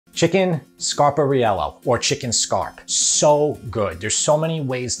Chicken Scarpariello or chicken scarp. So good. There's so many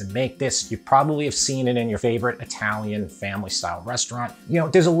ways to make this. You probably have seen it in your favorite Italian family style restaurant. You know,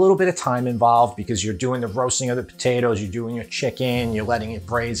 there's a little bit of time involved because you're doing the roasting of the potatoes, you're doing your chicken, you're letting it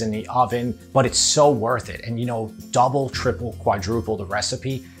braise in the oven, but it's so worth it. And you know, double, triple, quadruple the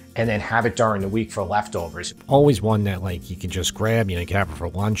recipe and then have it during the week for leftovers. Always one that like you can just grab, you know, you can have it for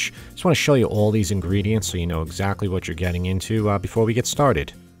lunch. Just want to show you all these ingredients so you know exactly what you're getting into before we get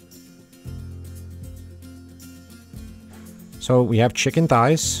started. So we have chicken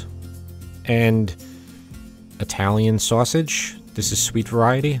thighs and Italian sausage. This is sweet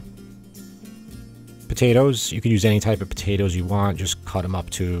variety. Potatoes, you can use any type of potatoes you want, just cut them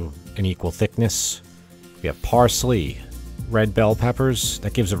up to an equal thickness. We have parsley, red bell peppers,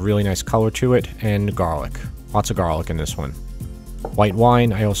 that gives a really nice color to it, and garlic. Lots of garlic in this one. White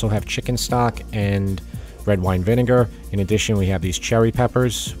wine, I also have chicken stock and red wine vinegar. In addition, we have these cherry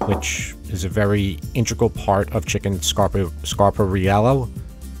peppers, which is a very integral part of chicken Scarpariello.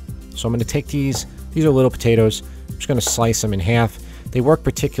 So I'm going to take these are little potatoes, I'm just going to slice them in half. They work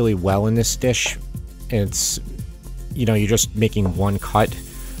particularly well in this dish. It's, you know, you're just making one cut,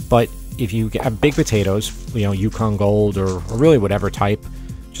 but if you have big potatoes, you know, Yukon Gold or really whatever type,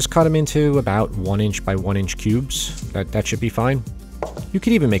 just cut them into about 1 inch by 1 inch cubes. That should be fine. You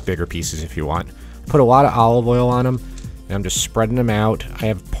could even make bigger pieces if you want. Put a lot of olive oil on them, and I'm just spreading them out. I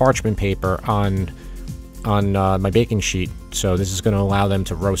have parchment paper on my baking sheet, so this is going to allow them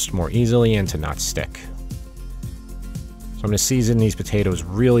to roast more easily and to not stick. So I'm going to season these potatoes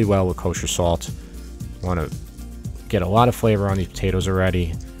really well with kosher salt. I want to get a lot of flavor on these potatoes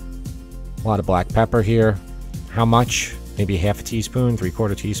already. A lot of black pepper here. How much? Maybe half a teaspoon,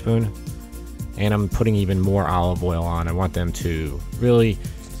 3/4 teaspoon. And I'm putting even more olive oil on. I want them to really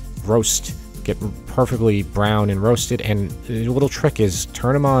roast, get perfectly brown and roasted. And the little trick is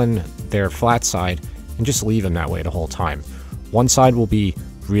turn them on their flat side and just leave them that way the whole time. One side will be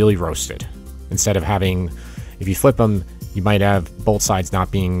really roasted. Instead of having, if you flip them, you might have both sides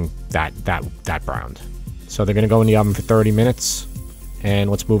not being that browned. So they're going to go in the oven for 30 minutes.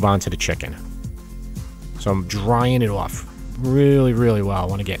 And let's move on to the chicken. So I'm drying it off really, really well. I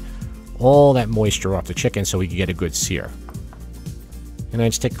want to get all that moisture off the chicken so we can get a good sear. And I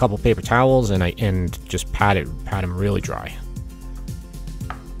just take a couple paper towels and just pat them really dry.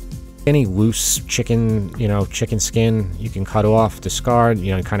 Any loose chicken, you know, chicken skin, you can cut off, discard,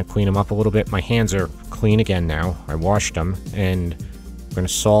 you know, kind of clean them up a little bit. My hands are clean again now. I washed them, and I'm going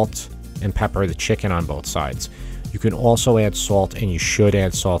to salt and pepper the chicken on both sides. You can also add salt, and you should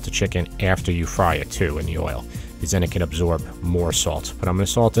add salt to chicken after you fry it too in the oil, because then it can absorb more salt. But I'm going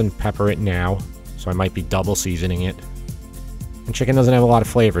to salt and pepper it now, so I might be double seasoning it. And chicken doesn't have a lot of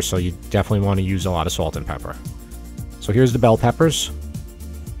flavor, so you definitely want to use a lot of salt and pepper. So here's the bell peppers.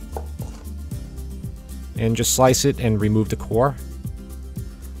 And just slice it and remove the core.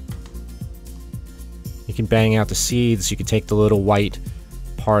 You can bang out the seeds. You can take the little white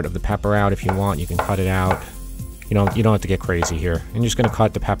part of the pepper out if you want. You can cut it out. You don't have to get crazy here. I'm just going to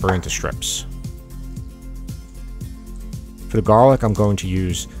cut the pepper into strips. For the garlic, I'm going to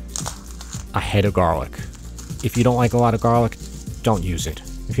use a head of garlic. If you don't like a lot of garlic, don't use it.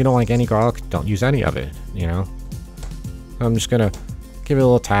 If you don't like any garlic, don't use any of it, you know? I'm just going to give it a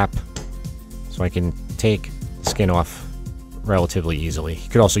little tap so I can take the skin off relatively easily. You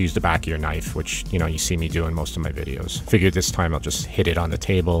could also use the back of your knife, which, you know, you see me do in most of my videos. Figured this time I'll just hit it on the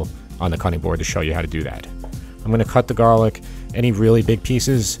table, on the cutting board to show you how to do that. I'm going to cut the garlic. Any really big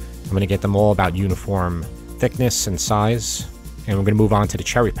pieces, I'm going to get them all about uniform thickness and size. And we're going to move on to the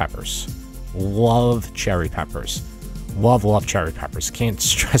cherry peppers. Love cherry peppers. Love cherry peppers. Can't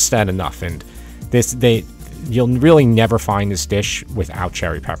stress that enough. And you'll really never find this dish without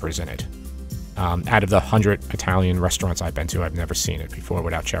cherry peppers in it. Out of the 100 Italian restaurants I've been to, I've never seen it before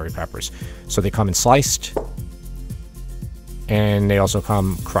without cherry peppers. So they come in sliced, and they also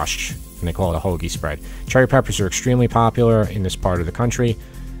come crushed, and they call it a hoagie spread. Cherry peppers are extremely popular in this part of the country.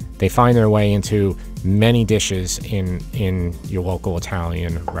 They find their way into many dishes in your local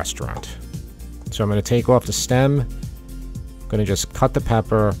Italian restaurant. So I'm going to take off the stem. I'm going to just cut the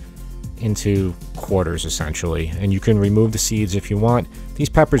pepper into quarters, essentially, and you can remove the seeds if you want. These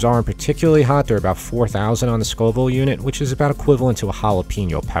peppers aren't particularly hot. They're about 4,000 on the Scoville unit, which is about equivalent to a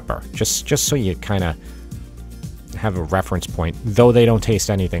jalapeno pepper, just so you kind of have a reference point, though they don't taste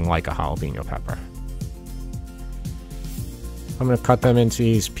anything like a jalapeno pepper. I'm going to cut them into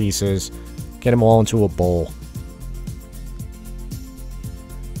these pieces, get them all into a bowl,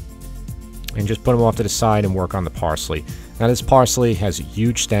 and just put them off to the side and work on the parsley. Now this parsley has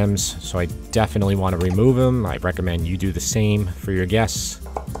huge stems, so I definitely want to remove them. I recommend you do the same for your guests.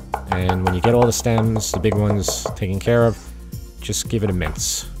 And when you get all the stems, the big ones taken care of, just give it a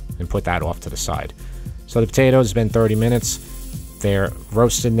mince and put that off to the side. So the potatoes have been 30 minutes. They're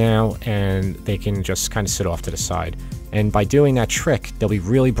roasted now, and they can just kind of sit off to the side. And by doing that trick, they'll be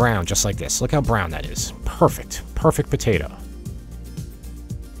really brown, just like this. Look how brown that is. Perfect. Perfect potato.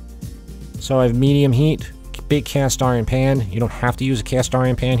 So I have medium heat, big cast iron pan. You don't have to use a cast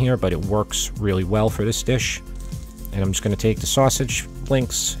iron pan here, but it works really well for this dish. And I'm just going to take the sausage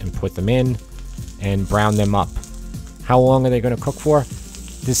links and put them in and brown them up. How long are they going to cook for?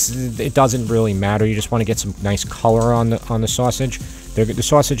 It doesn't really matter. You just want to get some nice color on the sausage. The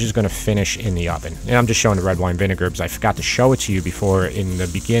sausage is going to finish in the oven. And I'm just showing the red wine vinegar because I forgot to show it to you before in the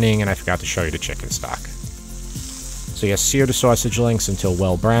beginning, and I forgot to show you the chicken stock. So you sear the sausage links until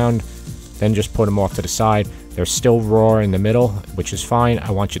well browned, then just put them off to the side. They're still raw in the middle, which is fine.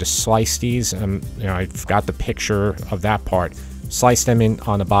 I want you to slice these. I forgot the picture of that part. Slice them in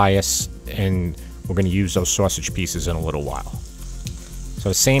on the bias, and we're going to use those sausage pieces in a little while. So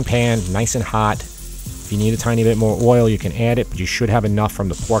the same pan, nice and hot. If you need a tiny bit more oil, you can add it, but you should have enough from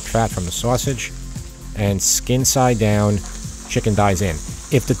the pork fat from the sausage. And skin side down, chicken thighs in.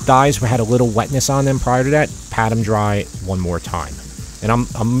 If the thighs had a little wetness on them prior to that, pat them dry one more time. And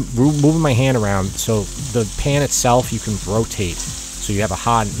I'm moving my hand around, so the pan itself you can rotate. So you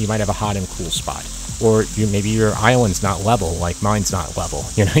might have a hot and cool spot. Or maybe your island's not level, like mine's not level.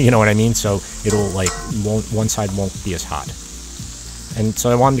 You know what I mean? So it'll one side won't be as hot. And so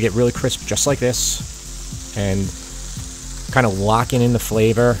I want them to get really crisp, just like this, and kind of locking in the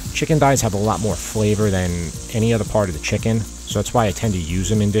flavor. Chicken thighs have a lot more flavor than any other part of the chicken, so that's why I tend to use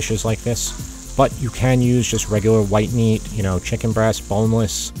them in dishes like this. But you can use just regular white meat, chicken breast,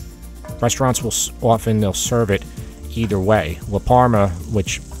 boneless. Restaurants they'll serve it either way. La Parma,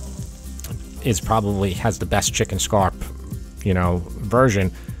 which has the best chicken scarp,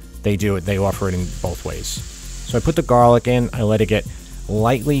 version, they offer it in both ways. So I put the garlic in, I let it get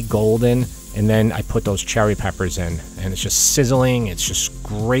lightly golden, and then I put those cherry peppers in, and it's just sizzling. It's just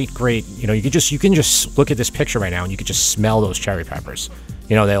great. You can just look at this picture right now, and you can just smell those cherry peppers.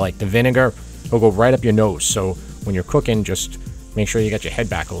 They like the vinegar. It'll go right up your nose. So when you're cooking, just make sure you get your head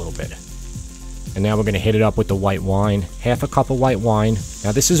back a little bit. And now we're going to hit it up with the white wine. Half a cup of white wine.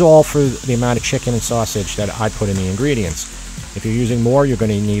 Now this is all for the amount of chicken and sausage that I put in the ingredients. If you're using more, you're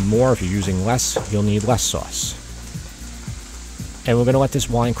going to need more. If you're using less, you'll need less sauce. And we're going to let this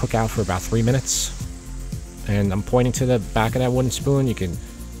wine cook out for about 3 minutes. And I'm pointing to the back of that wooden spoon. You can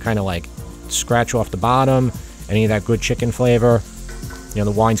kind of scratch off the bottom, any of that good chicken flavor. The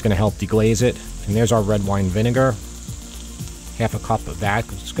wine's going to help deglaze it. And there's our red wine vinegar. Half a cup of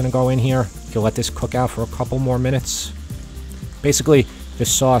that is going to go in here. You can let this cook out for a couple more minutes. Basically, this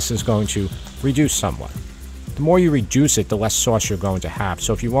sauce is going to reduce somewhat. The more you reduce it, the less sauce you're going to have.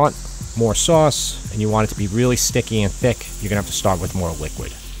 So if you want more sauce and you want it to be really sticky and thick, you're going to have to start with more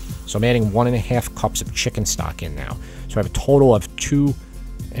liquid. So I'm adding 1.5 cups of chicken stock in now. So I have a total of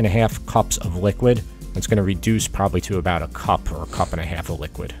 2.5 cups of liquid. It's going to reduce probably to about a cup or a cup and a half of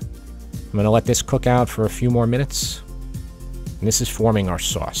liquid. I'm going to let this cook out for a few more minutes. And this is forming our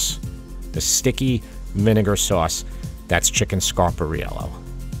sauce. The sticky vinegar sauce, that's chicken Scarpariello.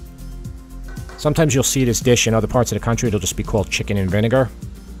 Sometimes you'll see this dish in other parts of the country. It'll just be called chicken and vinegar.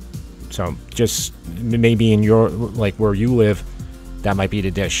 So just maybe in your, where you live, that might be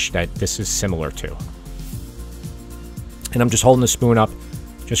the dish that this is similar to. And I'm just holding the spoon up,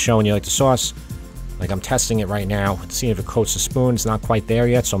 just showing you the sauce. I'm testing it right now to see if it coats the spoon. It's not quite there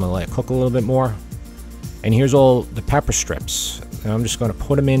yet, so I'm going to let it cook a little bit more. And here's all the pepper strips. And I'm just going to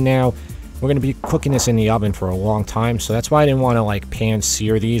put them in now. We're going to be cooking this in the oven for a long time, so that's why I didn't want to pan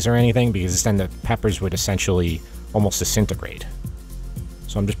sear these or anything, because then the peppers would essentially almost disintegrate.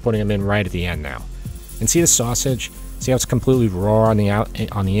 So I'm just putting them in right at the end now. And see the sausage? See how it's completely raw on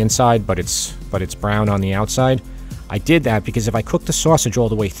the inside, but it's brown on the outside? I did that because if I cook the sausage all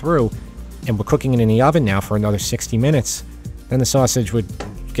the way through, and we're cooking it in the oven now for another 60 minutes, then the sausage would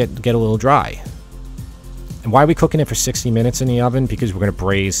get a little dry. And why are we cooking it for 60 minutes in the oven? Because we're going to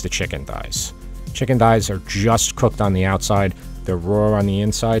braise the chicken thighs. Chicken thighs are just cooked on the outside. They're raw on the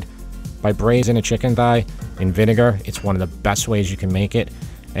inside. By braising a chicken thigh in vinegar, it's one of the best ways you can make it.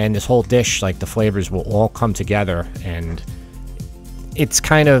 And this whole dish, the flavors will all come together. And it's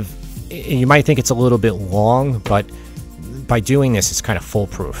you might think it's a little bit long, but by doing this, it's kind of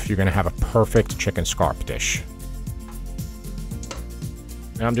foolproof. You're going to have a perfect chicken scarp dish.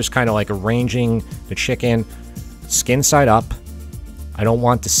 And I'm just kind of arranging the chicken skin side up. I don't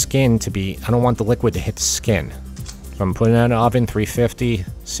want the liquid to hit the skin. So I'm putting it in the oven, 350,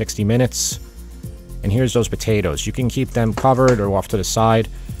 60 minutes. And here's those potatoes. You can keep them covered or off to the side.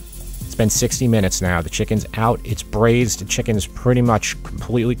 It's been 60 minutes now. The chicken's out. It's braised. The chicken is pretty much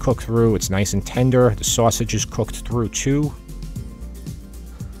completely cooked through. It's nice and tender. The sausage is cooked through too.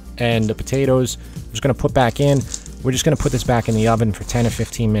 And the potatoes, I'm just going to put back in. We're just going to put this back in the oven for 10 or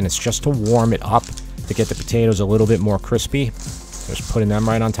 15 minutes just to warm it up, to get the potatoes a little bit more crispy. Just putting them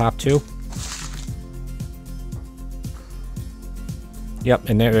right on top too. Yep,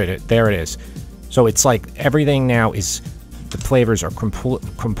 and there it is. So it's like everything now is, the flavors are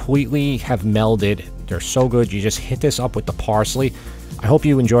completely have melded. They're so good. You just hit this up with the parsley. I hope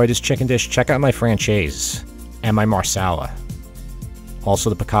you enjoyed this chicken dish. Check out my franchise and my marsala. Also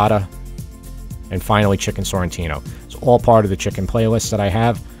the piccata. And finally chicken sorrentino. It's all part of the chicken playlist that I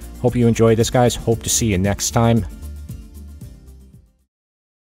have. Hope you enjoyed this, guys. Hope to see you next time.